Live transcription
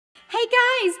Hey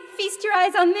guys, feast your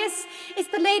eyes on this. It's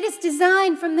the latest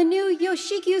design from the new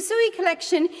Yoshiki Usui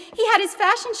collection. He had his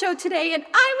fashion show today and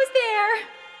I was there.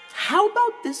 How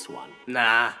about this one?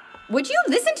 Nah. Would you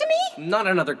listen to me? Not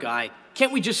another guy.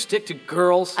 Can't we just stick to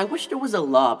girls? I wish there was a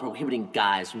law prohibiting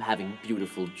guys from having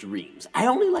beautiful dreams. I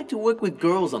only like to work with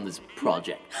girls on this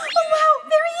project. Oh wow,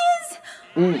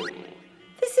 there he is!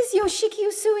 This is Yoshiki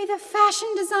Usui, the fashion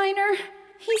designer.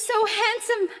 He's so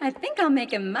handsome, I think I'll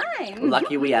make him mine.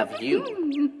 Lucky we have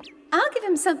you. I'll give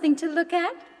him something to look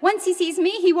at. Once he sees me,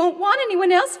 he won't want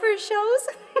anyone else for his shows.